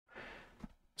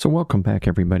So welcome back,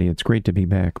 everybody. It's great to be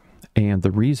back. And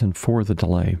the reason for the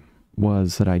delay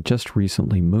was that I just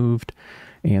recently moved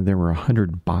and there were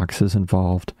 100 boxes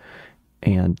involved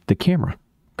and the camera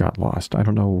got lost. I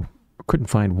don't know, couldn't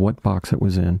find what box it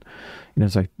was in. And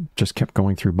as I just kept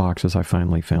going through boxes, I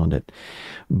finally found it.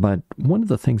 But one of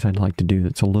the things I'd like to do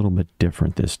that's a little bit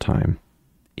different this time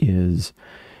is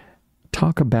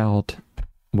talk about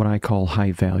what I call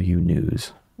high-value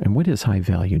news. And what is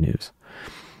high-value news?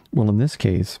 Well, in this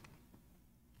case,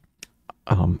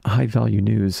 high-value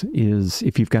news is,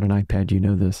 if you've got an iPad, you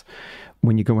know this,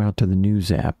 when you go out to the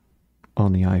news app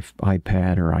on the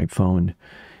iPad or iPhone,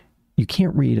 you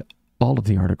can't read all of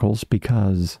the articles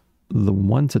because the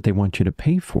ones that they want you to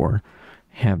pay for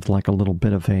have like a little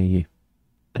bit of a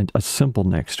symbol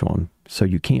next to them. So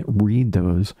you can't read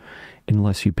those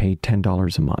unless you pay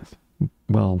 $10 a month.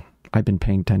 Well, I've been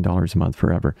paying $10 a month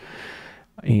forever.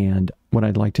 And what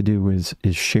I'd like to do is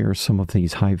share some of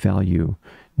these high-value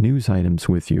news items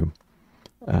with you,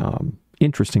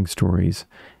 interesting stories,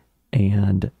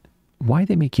 and why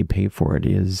they make you pay for it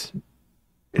is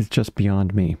just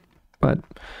beyond me. But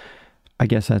I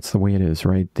guess that's the way it is,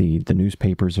 right? The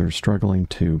newspapers are struggling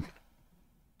to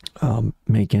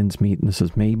make ends meet, and this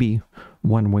is maybe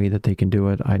one way that they can do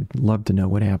it. I'd love to know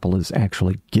what Apple is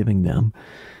actually giving them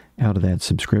out of that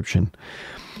subscription.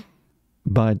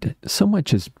 But so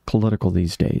much is political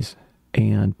these days,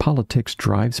 and politics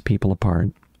drives people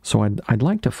apart. So I'd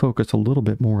like to focus a little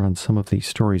bit more on some of these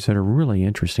stories that are really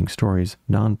interesting stories,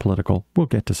 non-political. We'll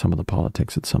get to some of the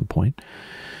politics at some point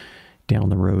down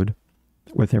the road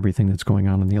with everything that's going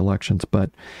on in the elections.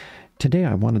 But today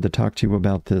I wanted to talk to you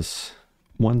about this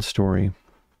one story,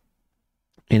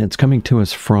 and it's coming to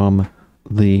us from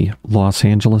the Los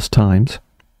Angeles Times.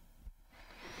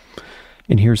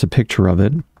 And here's a picture of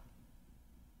it.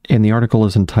 And the article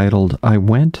is entitled, "I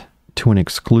went to an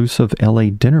exclusive LA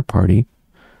dinner party.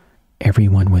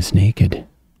 Everyone was naked."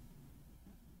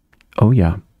 Oh,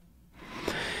 yeah.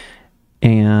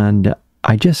 And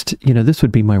I just, this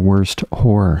would be my worst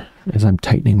horror as I'm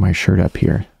tightening my shirt up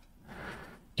here.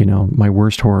 My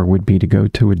worst horror would be to go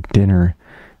to a dinner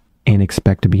and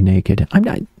expect to be naked.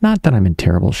 I'm not that I'm in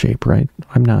terrible shape, right?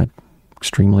 I'm not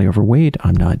extremely overweight.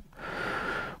 I'm not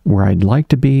where I'd like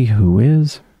to be. Who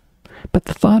is? But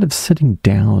the thought of sitting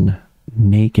down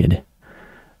naked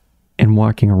and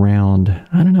walking around,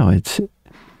 I don't know,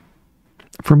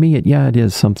 for me, it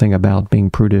is something about being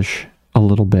prudish a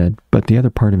little bit, but the other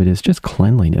part of it is just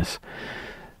cleanliness.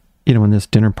 In this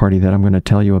dinner party that I'm going to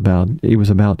tell you about, it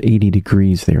was about 80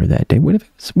 degrees there that day. What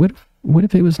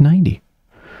if it was 90?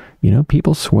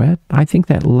 People sweat. I think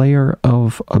that layer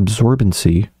of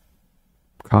absorbency,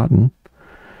 cotton,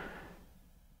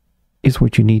 is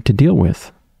what you need to deal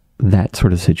with that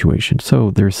sort of situation.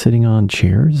 So they're sitting on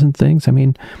chairs and things. I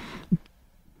mean,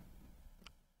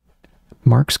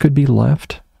 marks could be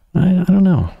left. I don't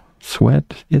know.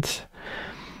 Sweat. It's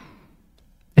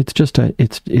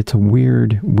a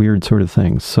weird sort of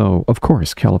thing. So of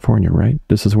course, California, right?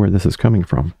 This is where this is coming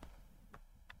from.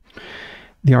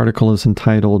 The article is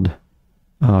entitled,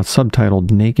 subtitled,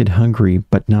 "Naked, Hungry,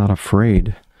 but Not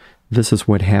Afraid. This is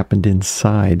what happened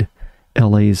inside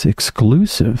LA's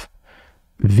exclusive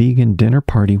vegan dinner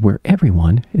party where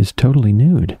everyone is totally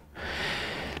nude."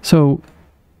 So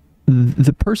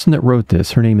the person that wrote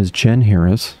this, her name is Jen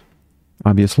Harris,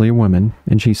 obviously a woman,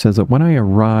 and she says that when I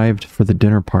arrived for the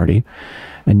dinner party,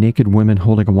 a naked woman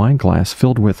holding a wine glass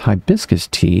filled with hibiscus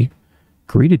tea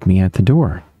greeted me at the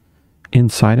door.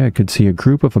 Inside, I could see a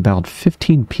group of about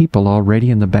 15 people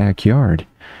already in the backyard.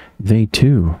 They,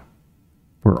 too,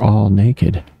 were all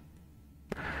naked.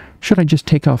 "Should I just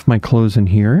take off my clothes in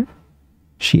here?"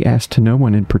 she asked to no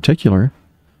one in particular.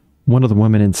 One of the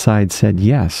women inside said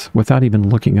yes, without even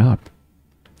looking up.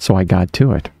 So I got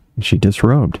to it, and she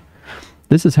disrobed.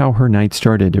 This is how her night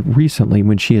started recently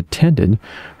when she attended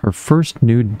her first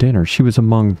nude dinner. She was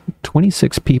among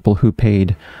 26 people who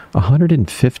paid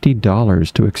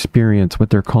 $150 to experience what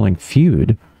they're calling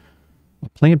Feud, a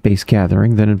plant-based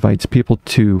gathering that invites people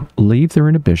to leave their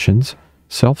inhibitions,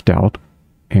 self-doubt,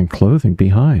 and clothing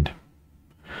behind.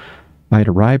 I had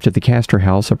arrived at the Castor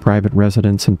House, a private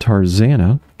residence in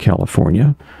Tarzana,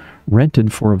 California,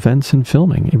 rented for events and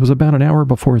filming. It was about an hour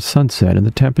before sunset, and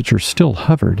the temperature still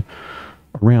hovered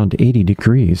around 80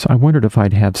 degrees. I wondered if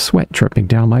I'd have sweat dripping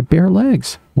down my bare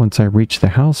legs once I reached the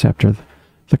house after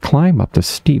the climb up the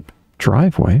steep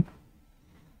driveway.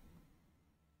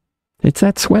 It's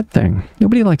that sweat thing.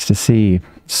 Nobody likes to see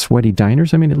sweaty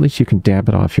diners. I mean, at least you can dab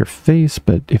it off your face,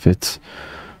 but if it's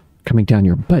coming down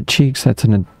your butt cheeks, that's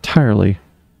an entirely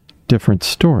different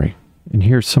story. And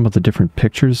here's some of the different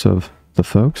pictures of the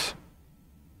folks.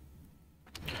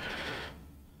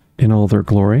 in all their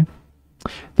glory.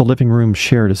 The living room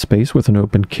shared a space with an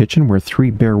open kitchen where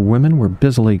 3 bare women were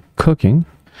busily cooking.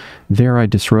 There I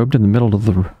disrobed in the middle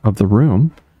of the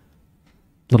room.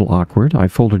 Little awkward, I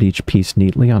folded each piece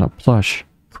neatly on a plush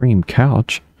cream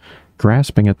couch,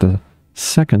 grasping at the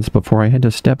seconds before I had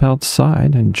to step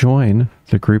outside and join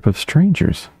the group of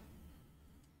strangers.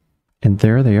 And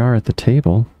there they are at the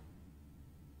table,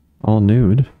 all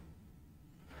nude.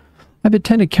 I've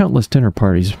attended countless dinner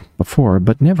parties before,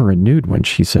 but never a nude one,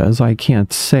 she says. I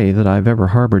can't say that I've ever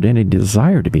harbored any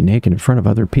desire to be naked in front of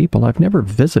other people. I've never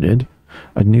visited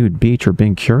a nude beach or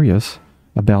been curious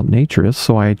about naturists,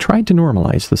 so I tried to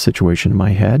normalize the situation in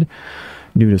my head.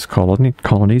 Nudist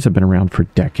colonies have been around for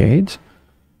decades,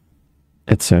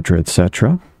 etc.,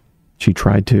 etc. She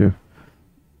tried to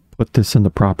put this in the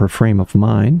proper frame of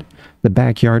mind. The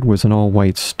backyard was an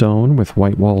all-white stone with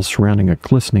white walls surrounding a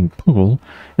glistening pool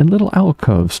and little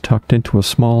alcoves tucked into a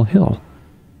small hill.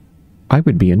 I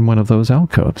would be in one of those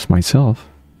alcoves myself.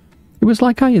 It was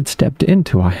like I had stepped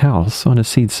into a house on a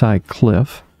seaside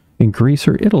cliff in Greece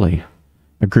or Italy.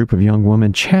 A group of young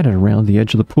women chatted around the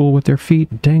edge of the pool with their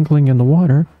feet dangling in the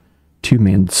water. 2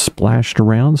 men splashed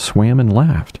around, swam, and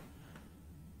laughed.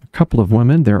 A couple of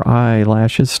women, their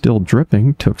eyelashes still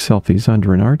dripping, took selfies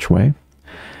under an archway.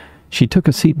 She took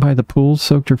a seat by the pool,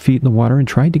 soaked her feet in the water, and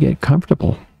tried to get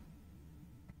comfortable.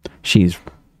 She's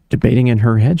debating in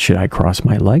her head, should I cross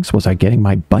my legs? Was I getting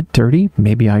my butt dirty?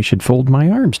 Maybe I should fold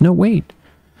my arms. No, wait.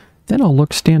 Then I'll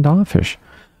look standoffish.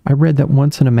 I read that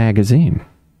once in a magazine.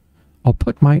 I'll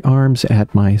put my arms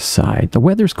at my side. The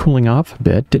weather's cooling off a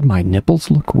bit. Did my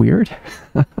nipples look weird?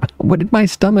 What did my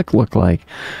stomach look like?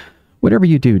 Whatever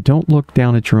you do, don't look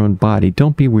down at your own body.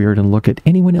 Don't be weird and look at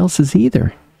anyone else's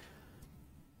either.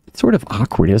 It's sort of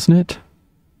awkward, isn't it?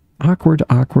 Awkward,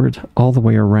 all the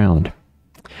way around.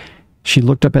 She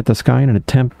looked up at the sky in an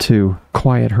attempt to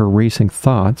quiet her racing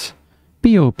thoughts.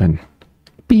 Be open.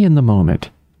 Be in the moment.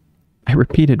 I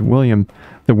repeated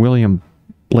the William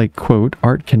Blake quote,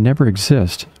 art can never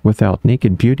exist without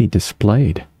naked beauty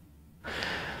displayed.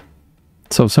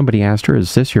 So somebody asked her,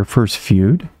 is this your first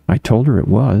feud? I told her it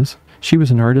was. She was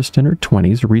an artist in her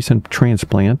 20s, a recent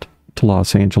transplant to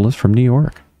Los Angeles from New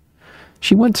York.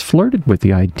 She once flirted with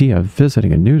the idea of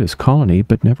visiting a nudist colony,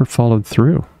 but never followed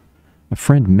through. A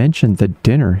friend mentioned the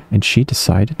dinner, and she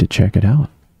decided to check it out.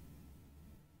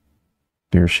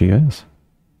 There she is.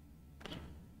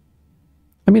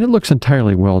 I mean, it looks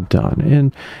entirely well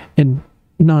done and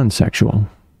non-sexual.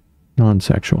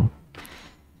 Non-sexual.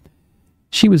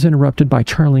 She was interrupted by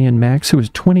Charlie Ann Max, who was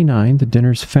 29, the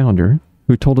dinner's founder,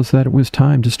 who told us that it was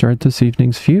time to start this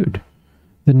evening's feud.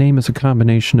 The name is a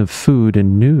combination of food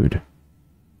and nude,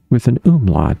 with an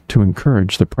umlaut to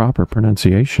encourage the proper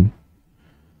pronunciation.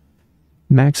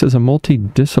 Max is a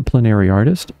multidisciplinary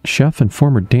artist, chef, and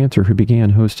former dancer who began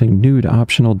hosting nude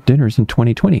optional dinners in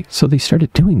 2020. So they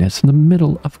started doing this in the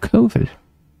middle of COVID.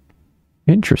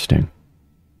 Interesting.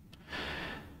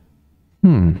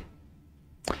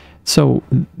 So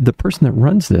the person that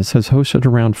runs this has hosted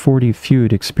around 40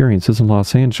 feud experiences in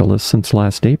Los Angeles since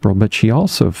last April, but she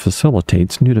also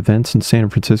facilitates nude events in San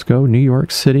Francisco, New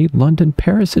York City, London,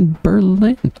 Paris, and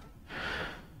Berlin.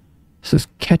 This is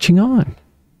catching on.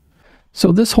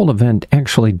 So this whole event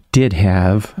actually did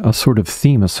have a sort of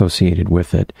theme associated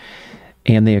with it.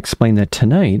 And they explain that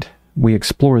tonight we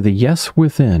explore the yes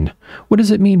within. What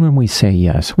does it mean when we say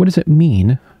yes? What does it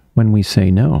mean when we say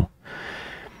no?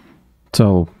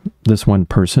 So this one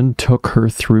person took her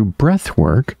through breath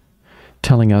work,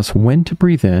 telling us when to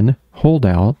breathe in, hold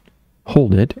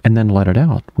it, and then let it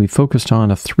out. We focused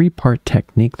on a 3-part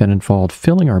technique that involved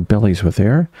filling our bellies with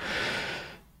air,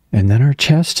 and then our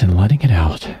chest and letting it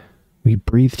out. We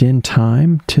breathed in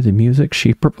time to the music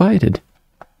she provided.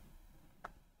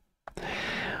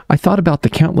 I thought about the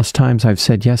countless times I've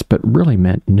said yes but really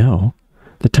meant no.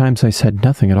 The times I said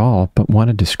nothing at all but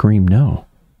wanted to scream no.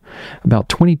 About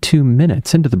 22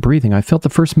 minutes into the breathing, I felt the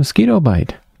first mosquito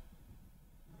bite.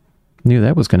 Knew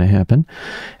that was going to happen.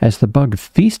 As the bug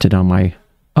feasted on my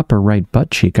upper right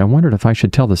butt cheek, I wondered if I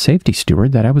should tell the safety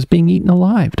steward that I was being eaten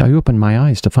alive. I opened my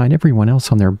eyes to find everyone else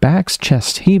on their backs,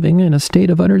 chests heaving, in a state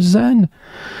of utter zen.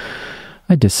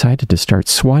 I decided to start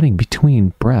swatting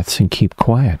between breaths and keep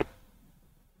quiet.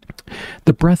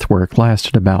 The breath work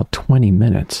lasted about 20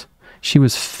 minutes. She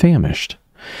was famished.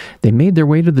 They made their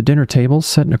way to the dinner table,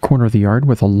 set in a corner of the yard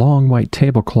with a long white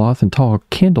tablecloth and tall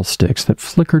candlesticks that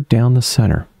flickered down the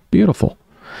center. Beautiful.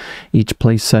 Each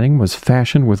place setting was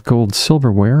fashioned with gold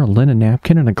silverware, a linen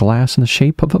napkin, and a glass in the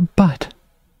shape of a butt.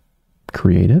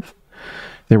 Creative.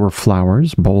 There were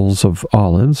flowers, bowls of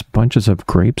olives, bunches of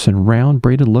grapes, and round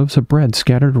braided loaves of bread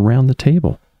scattered around the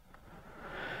table.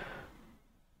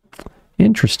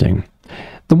 Interesting.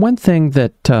 The one thing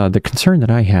that, the concern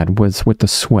that I had was with the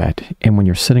sweat, and when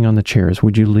you're sitting on the chairs,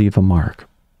 would you leave a mark?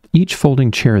 Each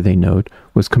folding chair, they note,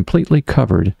 was completely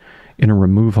covered in a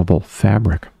removable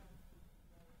fabric.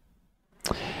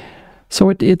 So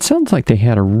it sounds like they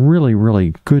had a really,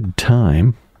 really good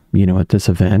time, at this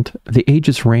event. The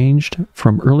ages ranged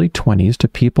from early 20s to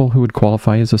people who would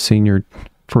qualify as a senior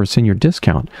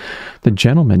discount. The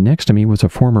gentleman next to me was a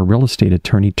former real estate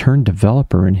attorney turned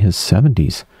developer in his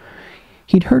 70s.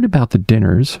 He'd heard about the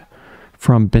dinners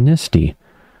from Benisti,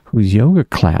 whose yoga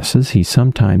classes he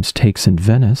sometimes takes in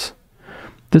Venice.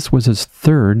 This was his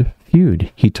third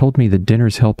feud. He told me the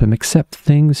dinners help him accept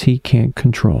things he can't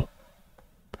control.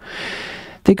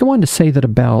 They go on to say that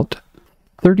about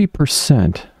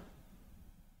 30%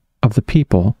 of the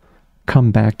people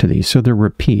come back to these, so they're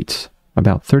repeats,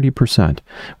 about 30%,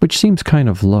 which seems kind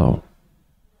of low.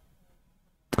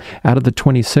 Out of the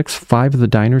 26, 5 of the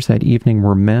diners that evening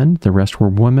were men, the rest were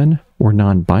women or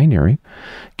non-binary.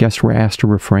 Guests were asked to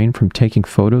refrain from taking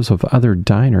photos of other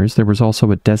diners. There was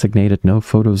also a designated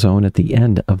no-photo zone at the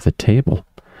end of the table.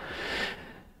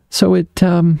 So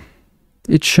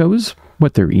it shows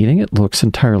what they're eating. It looks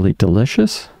entirely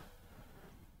delicious.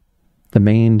 The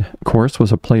main course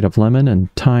was a plate of lemon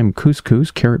and thyme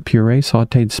couscous, carrot puree,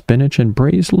 sautéed spinach, and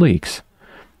braised leeks,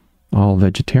 all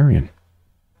vegetarian.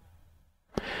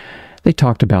 They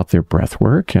talked about their breath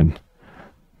work, and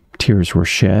tears were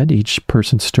shed. Each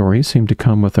person's story seemed to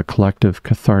come with a collective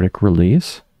cathartic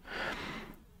release.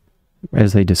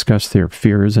 As they discussed their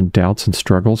fears and doubts and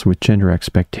struggles with gender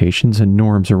expectations and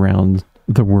norms around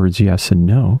the words yes and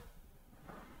no,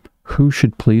 who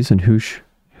should please and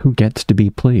who gets to be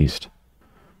pleased?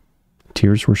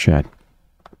 Tears were shed.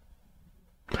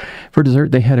 For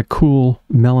dessert, they had a cool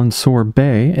melon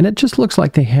sorbet, and it just looks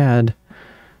like they had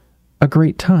a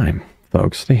great time,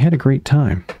 folks. They had a great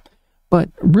time. But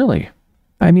really,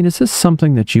 I mean, is this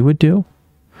something that you would do?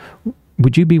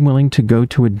 Would you be willing to go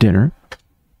to a dinner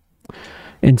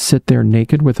and sit there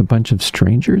naked with a bunch of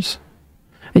strangers?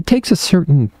 It takes a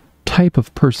certain type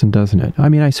of person, doesn't it? I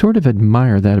mean, I sort of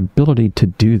admire that ability to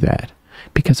do that,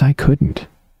 because I couldn't.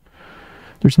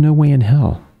 There's no way in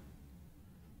hell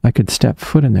I could step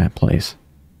foot in that place.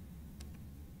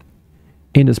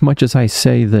 And as much as I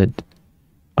say that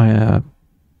I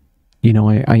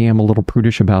am a little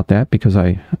prudish about that, because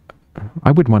I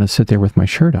would want to sit there with my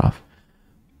shirt off.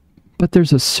 But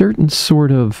there's a certain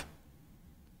sort of,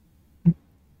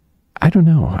 I don't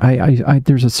know,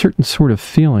 there's a certain sort of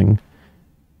feeling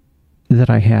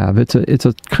that I have. It's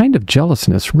a kind of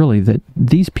jealousness, really, that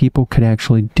these people could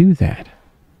actually do that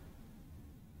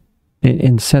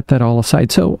and set that all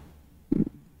aside. So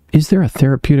is there a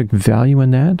therapeutic value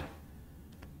in that?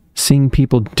 Seeing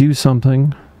people do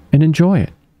something and enjoy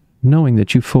it, knowing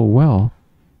that you full well,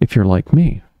 if you're like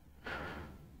me,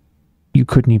 you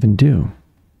couldn't even do.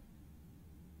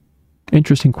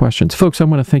 Interesting questions. Folks, I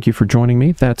want to thank you for joining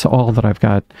me. That's all that I've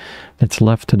got that's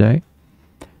left today.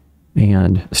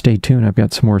 And stay tuned. I've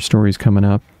got some more stories coming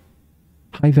up.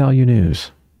 High value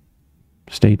news.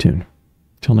 Stay tuned.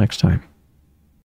 Till next time.